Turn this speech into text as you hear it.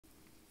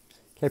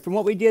Okay, from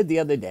what we did the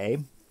other day,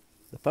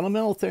 the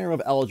fundamental theorem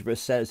of algebra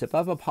says if I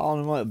have a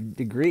polynomial of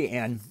degree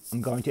n,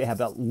 I'm going to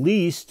have at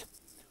least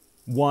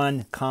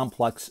one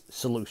complex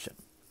solution.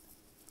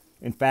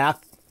 In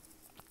fact,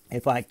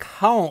 if I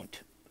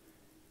count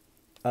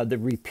the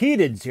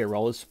repeated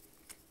zeros,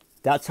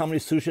 that's how many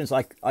solutions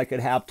I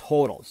could have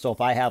total. So if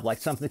I have like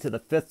something to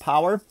the 5th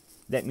power,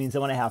 that means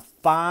I'm going to have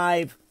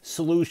 5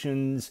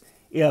 solutions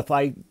if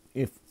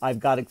I've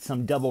got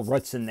some double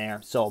roots in there.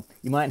 So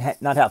you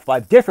might not have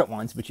 5 different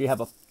ones, but you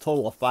have a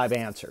total of 5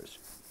 answers.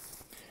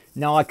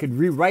 Now I could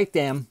rewrite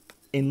them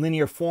in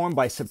linear form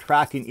by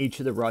subtracting each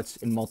of the roots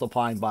and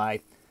multiplying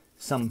by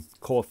some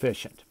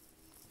coefficient.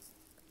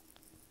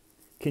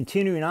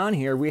 Continuing on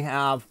here, we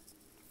have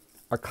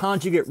our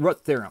conjugate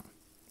root theorem.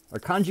 Our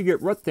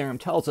conjugate root theorem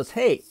tells us,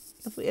 hey,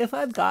 if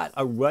I've got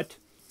a root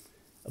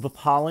of a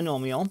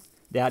polynomial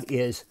that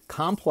is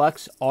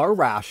complex or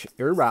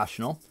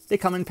irrational, they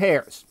come in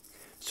pairs.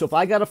 So if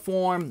I got a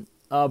form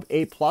of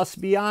a plus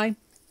bi,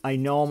 I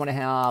know I'm going to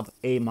have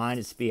a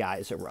minus bi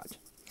as a root.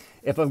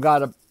 If I've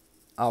got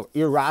a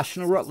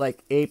irrational root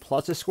like a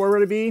plus the square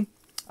root of b,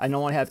 I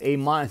know I have a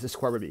minus the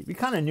square root of b. We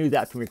kind of knew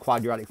that from your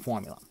quadratic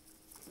formula.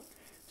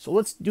 So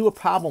let's do a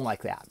problem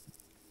like that.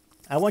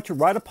 I want to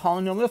write a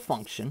polynomial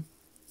function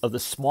of the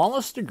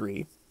smallest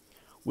degree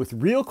with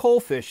real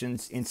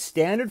coefficients in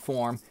standard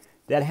form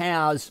that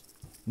has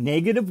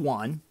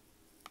 -1,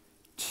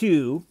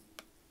 2,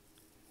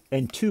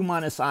 and 2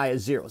 minus I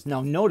as zeros.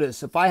 Now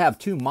notice, if I have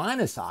 2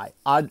 minus I,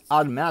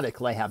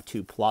 automatically I have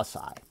 2 plus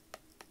I.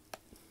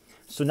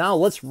 So now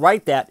let's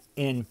write that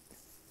in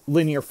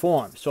linear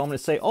form. So I'm going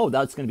to say, oh,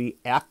 that's going to be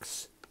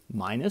x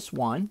minus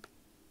 1.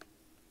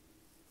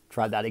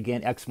 Try that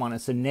again, x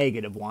minus a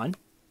 -1.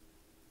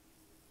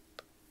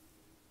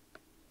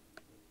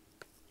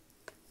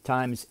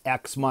 Times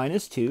x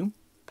minus 2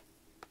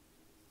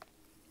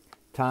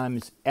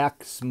 times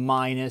x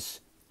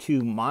minus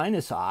 2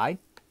 minus I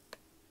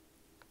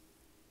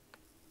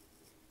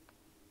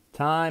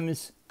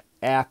times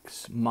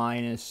x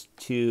minus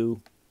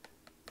 2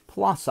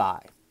 plus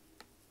I.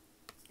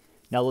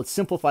 Now let's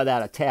simplify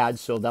that a tad,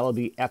 so that'll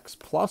be x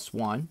plus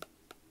 1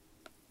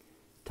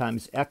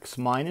 times x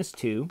minus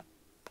 2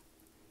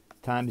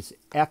 times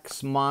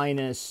x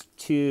minus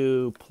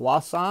 2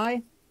 plus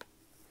I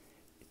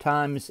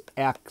times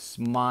x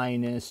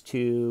minus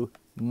 2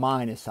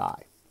 minus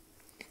I.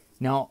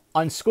 Now,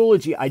 on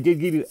Schoology, I did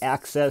give you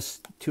access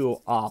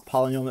to a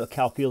polynomial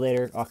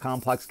calculator, a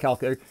complex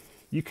calculator.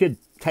 You could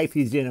type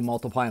these in and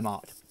multiply them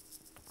out.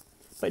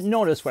 But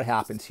notice what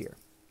happens here.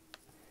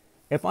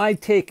 If I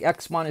take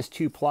x minus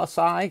 2 plus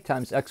I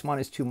times x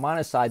minus 2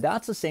 minus I,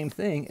 that's the same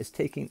thing as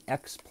taking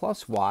x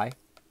plus y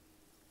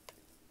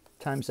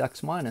times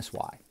x minus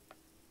y.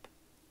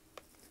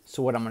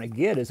 So what I'm going to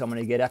get is I'm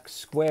going to get x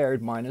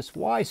squared minus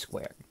y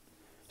squared.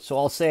 So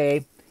I'll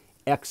say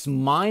x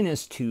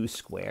minus 2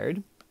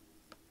 squared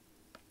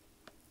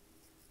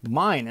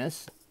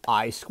minus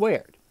I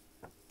squared.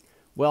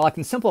 Well, I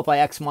can simplify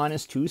x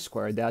minus 2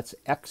 squared. That's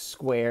x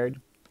squared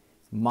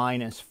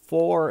minus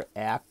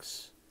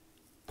 4x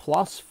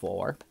plus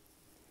 4.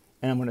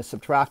 And I'm going to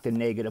subtract a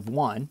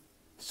 -1.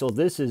 So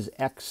this is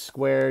x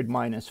squared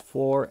minus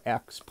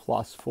 4x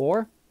plus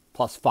 4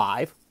 plus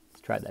 5.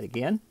 Let's try that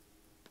again.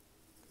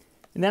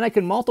 And then I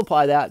can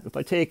multiply that. If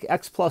I take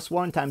x plus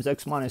 1 times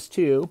x minus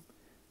 2,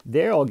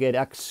 there I'll get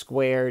x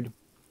squared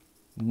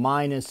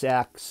minus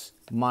x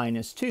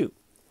minus 2.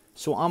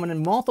 So I'm going to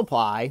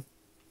multiply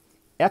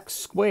x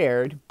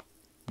squared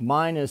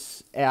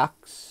minus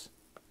x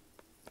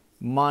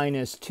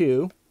minus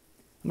 2.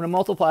 I'm going to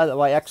multiply that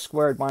by x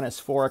squared minus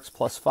 4x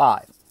plus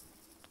 5.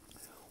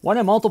 When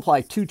I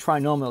multiply two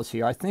trinomials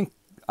here, I think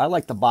I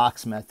like the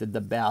box method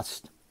the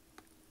best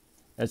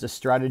as a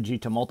strategy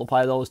to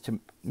multiply those to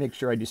make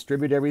sure I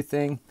distribute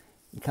everything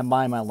and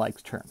combine my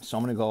like terms. So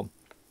I'm going to go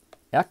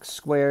x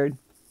squared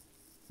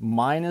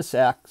minus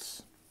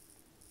x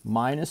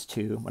minus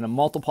 2. I'm going to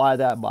multiply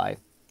that by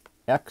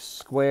x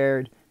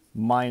squared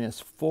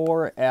minus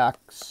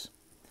 4x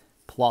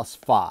plus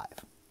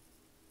 5.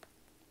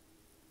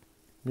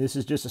 This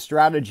is just a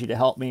strategy to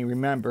help me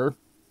remember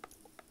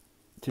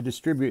to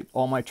distribute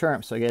all my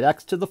terms. So I get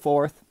x to the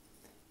 4th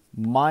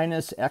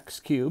minus x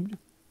cubed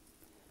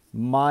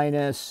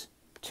minus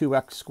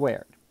 2x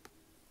squared.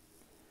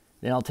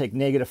 Then I'll take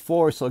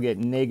 -4, so I'll get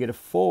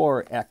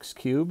 -4x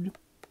cubed,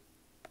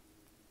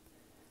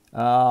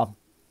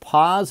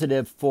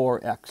 positive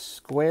 4x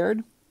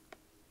squared,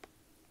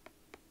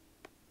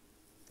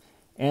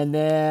 and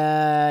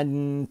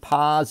then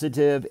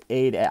positive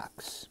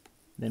 8x.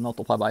 Then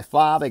multiply by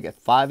 5, I get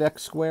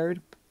 5x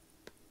squared,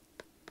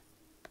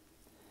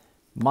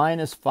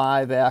 minus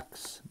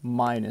 5x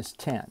minus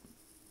 10.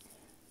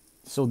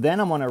 So then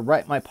I'm going to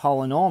write my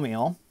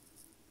polynomial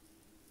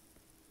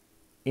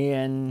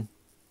in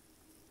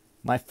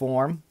my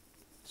form.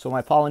 So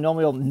my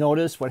polynomial,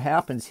 notice what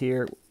happens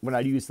here when I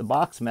use the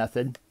box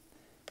method.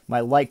 My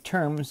like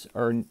terms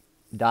are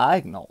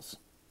diagonals,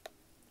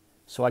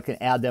 so I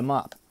can add them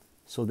up.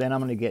 So then I'm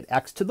going to get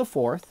x to the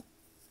 4th.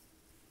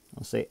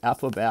 I'll say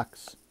f of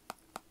x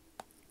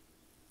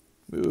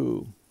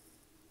Ooh,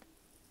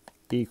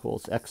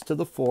 equals x to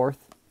the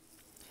fourth.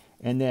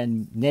 And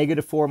then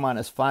negative 4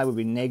 minus 5 would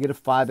be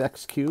negative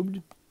 5x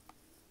cubed.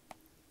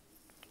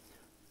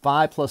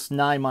 5 plus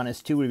 9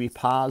 minus 2 would be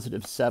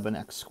positive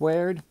 7x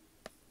squared.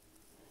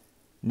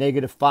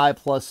 Negative 5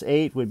 plus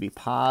 8 would be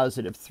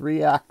positive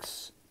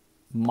 3x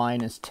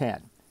minus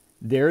 10.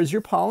 There's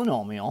your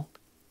polynomial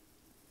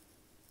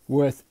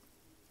with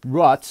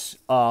roots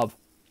of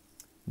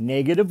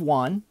negative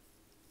 1,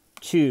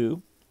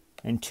 2,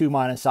 and 2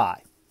 minus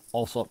I.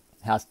 Also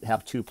has to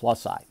have 2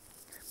 plus I.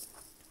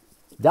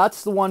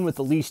 That's the one with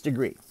the least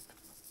degree.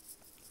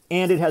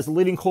 And it has a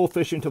leading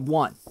coefficient of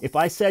 1. If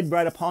I said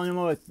write a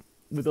polynomial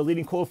with a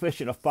leading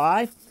coefficient of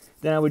 5,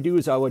 then I would do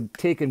is I would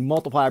take and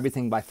multiply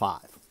everything by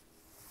 5.